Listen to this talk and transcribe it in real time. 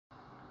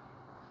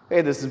Hey,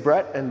 this is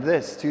Brett, and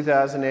this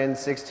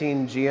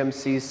 2016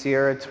 GMC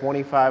Sierra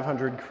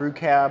 2500 Crew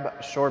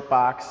Cab Short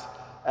Box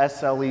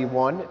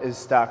SLE1 is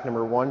stock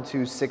number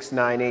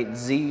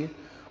 12698Z.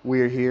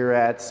 We're here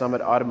at Summit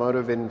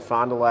Automotive in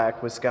Fond du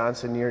Lac,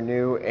 Wisconsin, your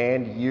new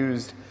and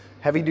used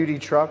heavy-duty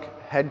truck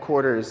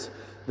headquarters.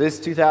 This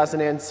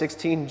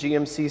 2016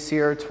 GMC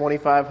Sierra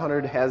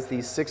 2500 has the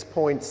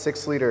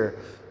 6.6-liter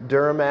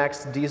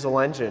Duramax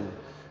diesel engine.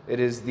 It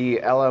is the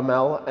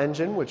LML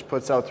engine, which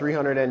puts out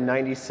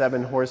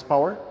 397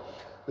 horsepower.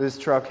 This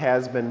truck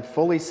has been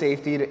fully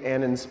safetied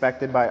and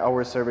inspected by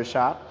our service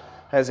shop.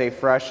 Has a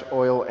fresh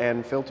oil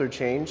and filter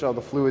change. All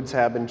the fluids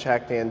have been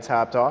checked and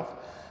topped off.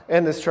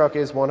 And this truck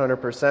is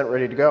 100%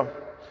 ready to go.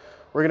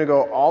 We're gonna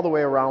go all the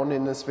way around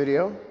in this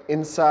video.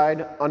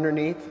 Inside,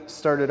 underneath,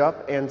 start it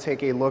up, and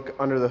take a look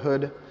under the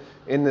hood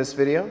in this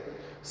video.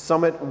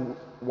 Summit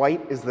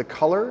White is the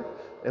color.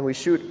 And we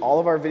shoot all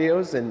of our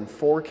videos in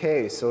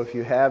 4K, so if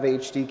you have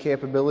HD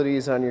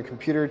capabilities on your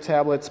computer,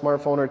 tablet,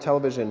 smartphone, or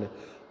television,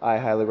 I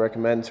highly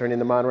recommend turning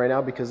them on right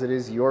now because it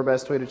is your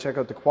best way to check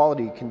out the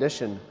quality,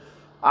 condition,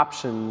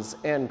 options,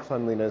 and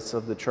cleanliness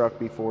of the truck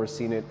before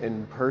seeing it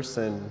in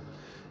person.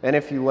 And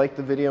if you like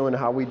the video and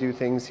how we do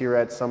things here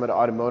at Summit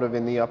Automotive,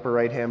 in the upper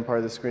right-hand part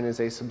of the screen is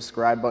a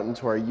subscribe button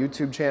to our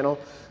YouTube channel.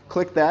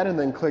 Click that and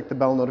then click the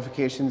bell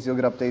notifications. You'll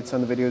get updates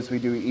on the videos we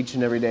do each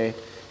and every day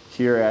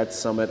here at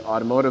Summit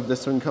Automotive.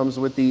 This one comes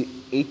with the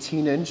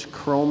 18-inch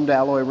chromed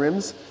alloy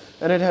rims,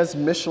 and it has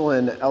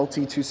Michelin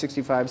LT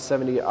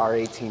 265/70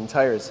 R18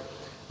 tires.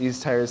 These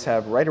tires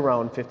have right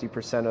around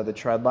 50% of the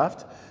tread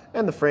left,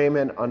 and the frame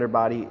and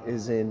underbody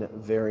is in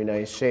very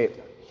nice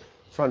shape.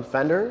 Front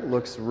fender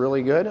looks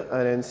really good.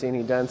 I didn't see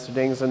any dents or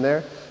dings in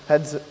there.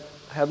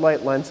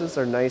 Headlight lenses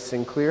are nice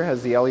and clear.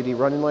 Has the LED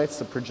running lights,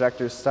 the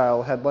projector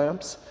style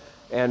headlamps,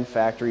 and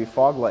factory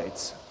fog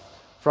lights.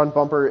 Front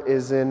bumper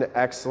is in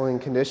excellent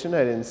condition.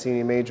 I didn't see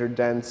any major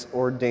dents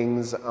or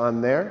dings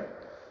on there.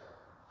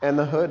 And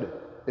the hood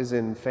is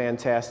in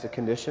fantastic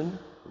condition.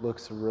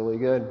 Looks really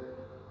good.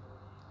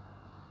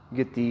 You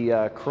get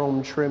the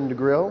chrome trimmed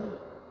grille.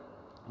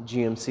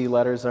 GMC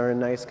letters are in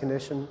nice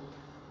condition.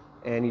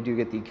 And you do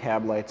get the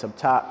cab lights up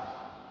top.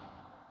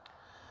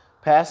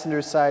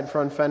 Passenger side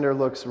front fender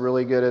looks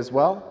really good as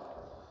well.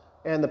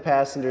 And the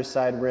passenger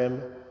side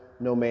rim,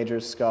 no major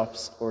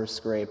scuffs or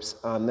scrapes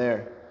on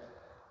there.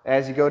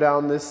 As you go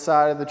down this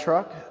side of the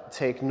truck,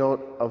 take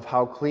note of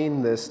how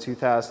clean this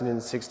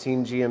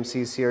 2016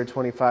 GMC Sierra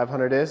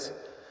 2500 is.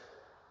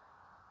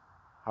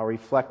 How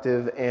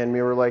reflective and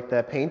mirror-like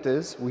that paint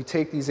is. We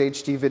take these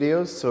HD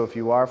videos, so if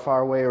you are far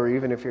away or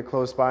even if you're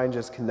close by and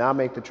just cannot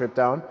make the trip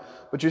down,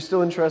 but you're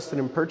still interested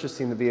in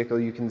purchasing the vehicle,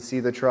 you can see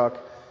the truck,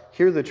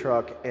 hear the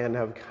truck, and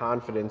have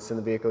confidence in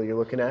the vehicle you're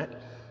looking at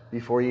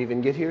before you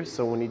even get here.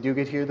 So when you do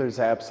get here, there's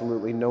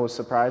absolutely no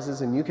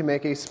surprises, and you can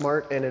make a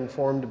smart and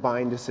informed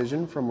buying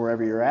decision from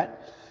wherever you're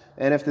at.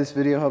 And if this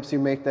video helps you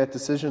make that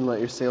decision, let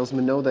your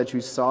salesman know that you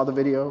saw the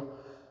video,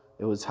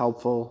 it was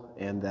helpful,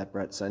 and that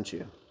Brett sent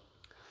you.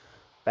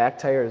 Back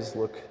tires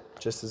look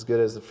just as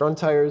good as the front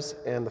tires,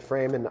 and the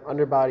frame and the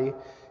underbody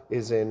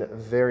is in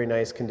very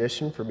nice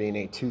condition for being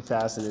a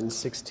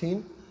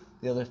 2016.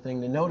 The other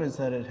thing to note is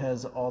that it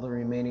has all the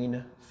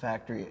remaining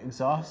factory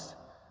exhaust,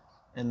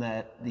 and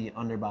that the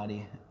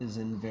underbody is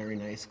in very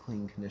nice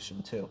clean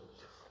condition too.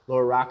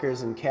 Lower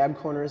rockers and cab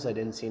corners, I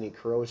didn't see any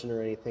corrosion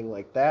or anything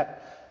like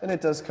that. And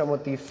it does come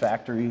with the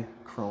factory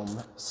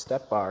chrome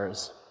step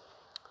bars.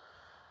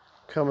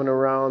 Coming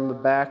around the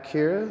back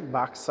here, the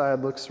box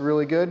side looks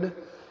really good.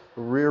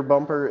 The rear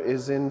bumper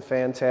is in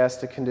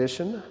fantastic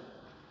condition.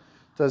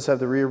 It does have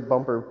the rear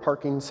bumper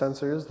parking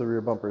sensors, the rear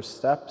bumper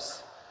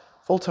steps.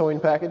 Full towing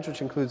package,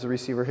 which includes the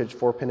receiver hitch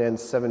 4-pin and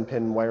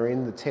 7-pin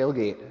wiring. The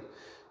tailgate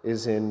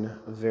is in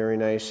very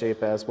nice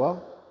shape as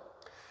well.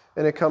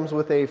 And it comes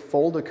with a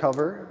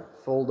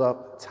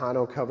fold-up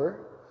tonneau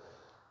cover.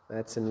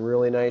 That's in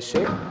really nice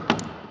shape.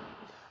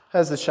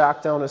 Has the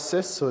shock down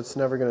assist, so it's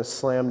never gonna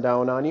slam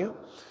down on you.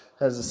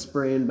 Has a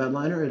spray and bed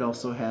liner. It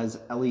also has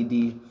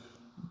LED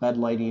bed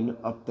lighting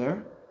up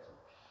there.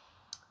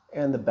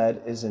 And the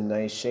bed is in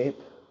nice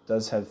shape.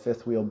 Does have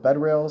fifth wheel bed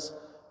rails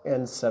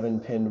and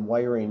 7-pin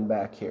wiring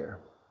back here.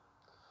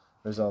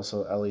 There's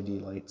also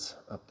LED lights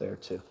up there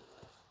too.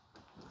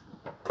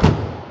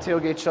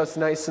 Tailgate shuts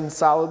nice and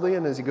solidly,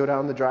 and as you go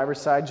down the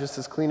driver's side, just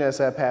as clean as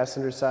that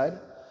passenger side.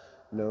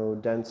 No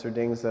dents or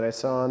dings that I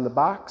saw on the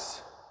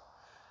box.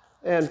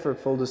 And for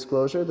full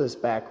disclosure, this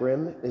back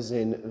rim is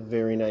in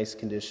very nice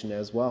condition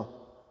as well.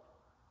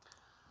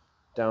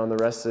 Down the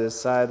rest of this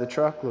side of the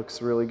truck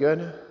looks really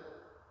good.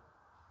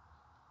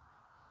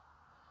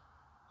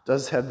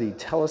 Does have the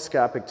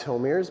telescopic tow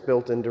mirrors,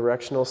 built-in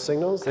directional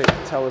signals. They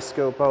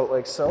telescope out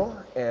like so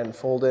and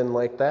fold in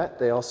like that.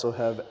 They also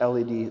have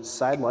LED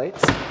side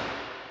lights.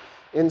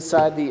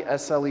 Inside, the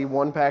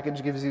SLE1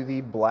 package gives you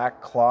the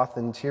black cloth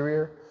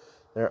interior.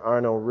 There are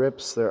no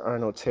rips, there are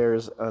no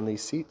tears on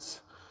these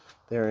seats.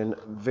 They're in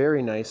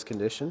very nice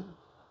condition.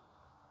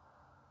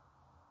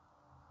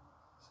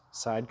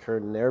 Side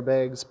curtain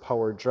airbags,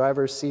 power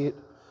driver's seat,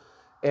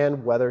 and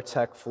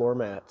WeatherTech floor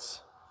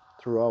mats.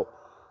 throughout.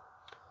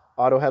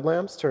 Auto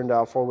headlamps, turned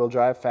down 4-wheel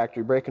drive,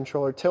 factory brake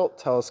controller, tilt,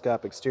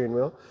 telescopic steering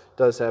wheel.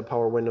 Does have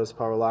power windows,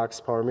 power locks,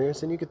 power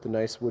mirrors, and you get the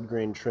nice wood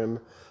grain trim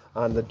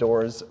on the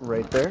doors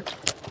right there.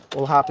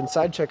 We'll hop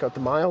inside, check out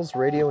the miles,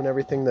 radio, and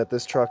everything that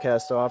this truck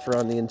has to offer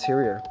on the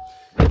interior.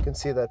 You can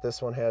see that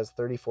this one has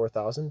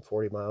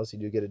 34,040 miles. You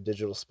do get a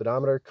digital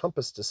speedometer,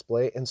 compass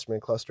display,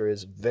 instrument cluster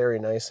is very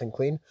nice and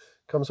clean.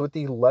 Comes with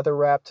the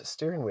leather-wrapped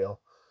steering wheel.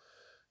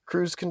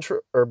 Cruise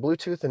control or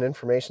Bluetooth and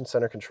information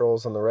center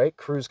controls on the right,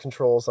 cruise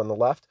controls on the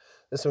left.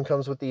 This one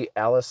comes with the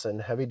Allison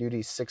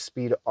heavy-duty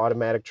 6-speed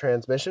automatic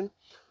transmission.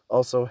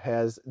 Also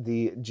has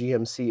the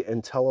GMC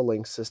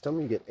IntelliLink system.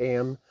 You get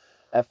AM,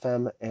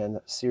 FM, and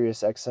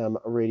Sirius XM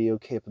radio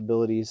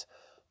capabilities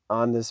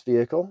on this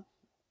vehicle.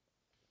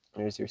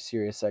 There's your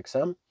Sirius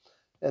XM,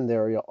 and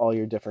there are all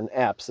your different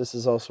apps. This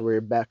is also where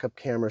your backup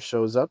camera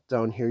shows up.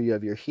 Down here you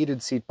have your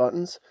heated seat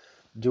buttons,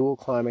 dual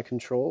climate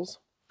controls,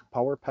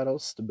 power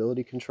pedals,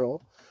 stability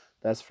control.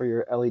 That's for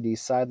your LED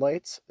side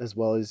lights, as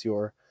well as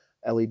your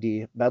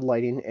LED bed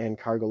lighting and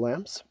cargo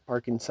lamps,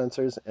 parking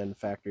sensors, and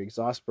factory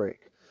exhaust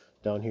brake.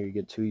 Down here you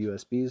get 2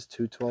 USBs,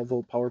 2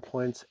 12-volt power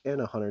points,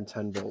 and a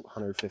 110-volt,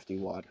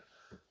 150-watt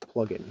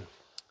plug-in.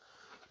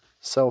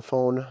 Cell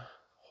phone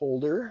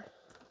holder.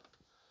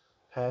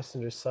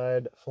 Passenger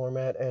side floor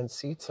mat and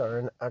seats are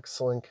in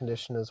excellent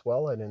condition as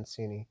well. I didn't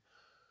see any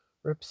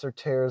rips or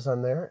tears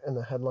on there, and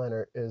the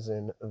headliner is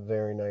in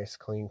very nice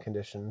clean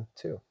condition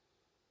too.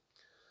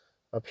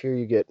 Up here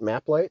you get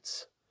map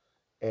lights,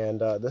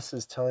 and this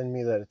is telling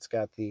me that it's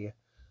got the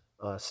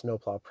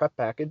snowplow prep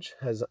package,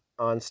 has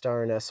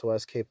OnStar and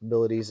SOS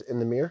capabilities in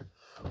the mirror.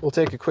 We'll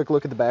take a quick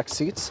look at the back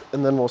seats,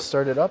 and then we'll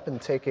start it up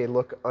and take a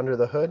look under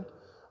the hood.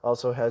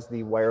 Also has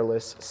the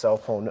wireless cell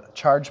phone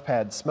charge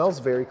pad. Smells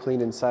very clean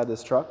inside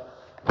this truck.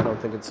 I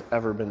don't think it's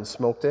ever been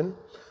smoked in.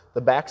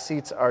 The back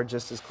seats are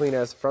just as clean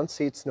as the front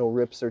seats, no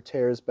rips or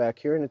tears back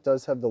here, and it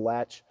does have the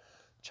Latch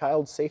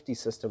child safety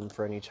system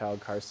for any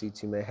child car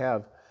seats you may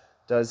have.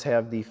 It does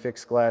have the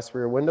fixed glass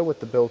rear window with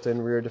the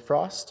built-in rear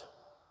defrost,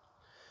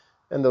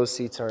 and those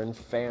seats are in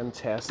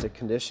fantastic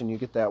condition. You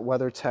get that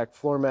WeatherTech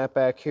floor mat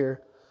back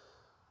here,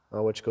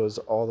 which goes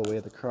all the way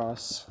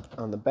across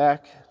on the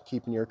back,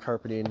 keeping your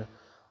carpeting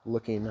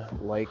looking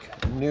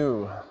like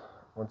new.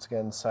 Once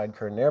again, side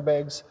curtain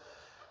airbags,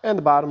 and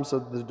the bottoms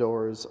of the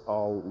doors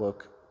all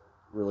look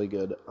really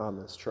good on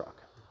this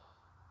truck.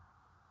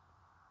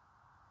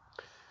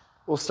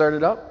 We'll start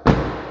it up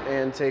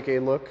and take a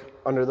look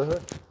under the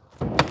hood.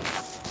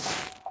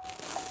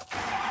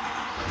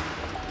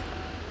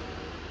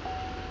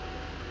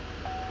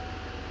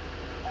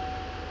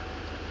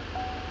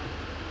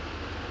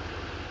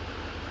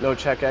 No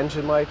check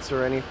engine lights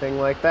or anything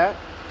like that.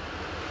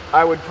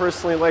 I would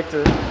personally like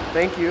to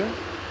thank you.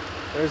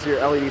 There's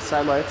your LED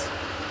side lights,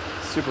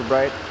 super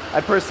bright.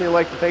 I'd personally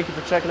like to thank you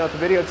for checking out the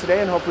video today,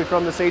 and hopefully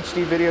from this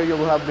HD video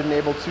you'll have been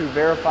able to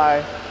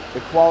verify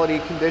the quality,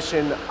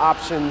 condition,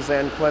 options,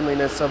 and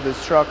cleanliness of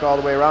this truck all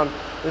the way around.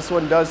 This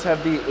one does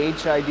have the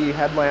HID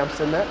headlamps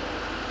in there.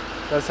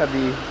 It does have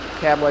the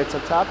cab lights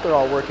up top. They're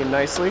all working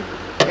nicely.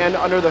 And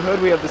under the hood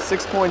we have the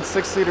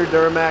 6.6-liter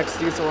Duramax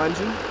diesel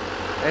engine.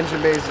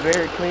 Engine bay is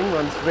very clean,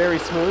 runs very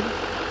smooth.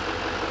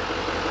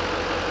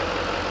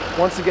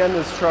 Once again,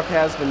 this truck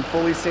has been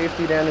fully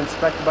safetied and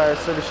inspected by our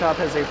service shop,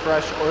 has a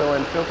fresh oil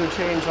and filter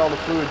change. All the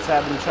fluids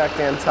have been checked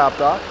and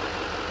topped off,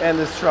 and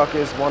this truck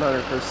is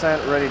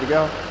 100% ready to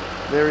go.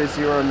 There is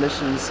your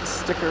emissions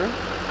sticker,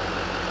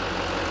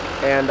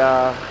 and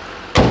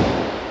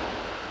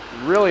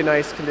really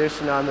nice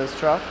condition on this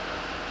truck.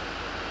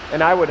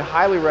 And I would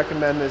highly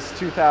recommend this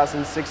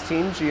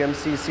 2016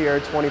 GMC Sierra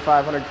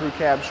 2500 Crew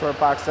Cab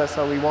Shortbox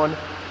SLE1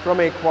 from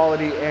a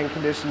quality and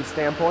condition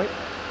standpoint.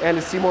 And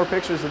to see more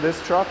pictures of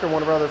this truck or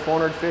one of our other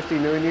 450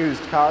 new and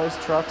used cars,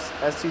 trucks,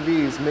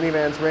 SUVs,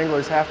 minivans,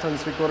 Wranglers,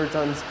 half-tons, three-quarter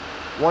tons,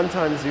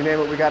 one-tons, you name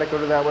it, we got to go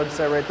to that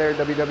website right there,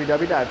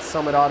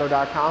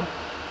 www.summitauto.com.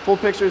 Full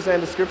pictures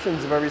and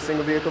descriptions of every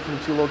single vehicle from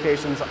 2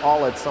 locations,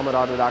 all at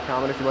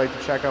summitauto.com. And if you'd like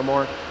to check out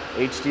more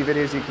HD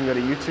videos, you can go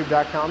to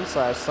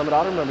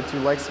youtube.com/summitauto. Remember to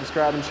like,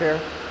 subscribe, and share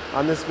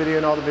on this video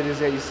and all the videos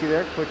that you see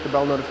there. Click the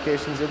bell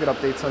notifications. You'll get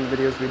updates on the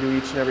videos we do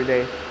each and every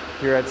day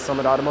here at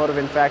Summit Automotive.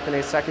 In fact, in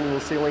a second, you will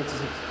see a link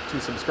to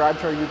subscribe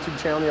to our YouTube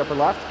channel in the upper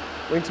left,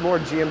 link to more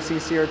GMC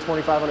Sierra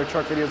 2500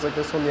 truck videos like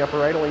this one in the upper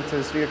right, a link to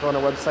this vehicle on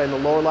our website in the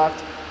lower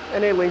left,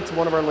 and a link to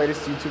one of our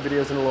latest YouTube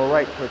videos in the lower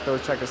right. Click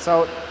those, check us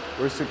out.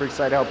 We're super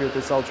excited to help you with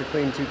this ultra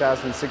clean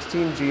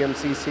 2016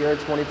 GMC Sierra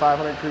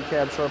 2500 Crew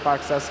Cab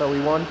Shortbox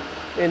SLE1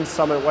 in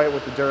Summit White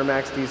with the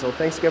Duramax diesel.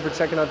 Thanks again for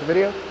checking out the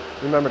video.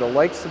 Remember to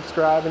like,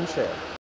 subscribe, and share.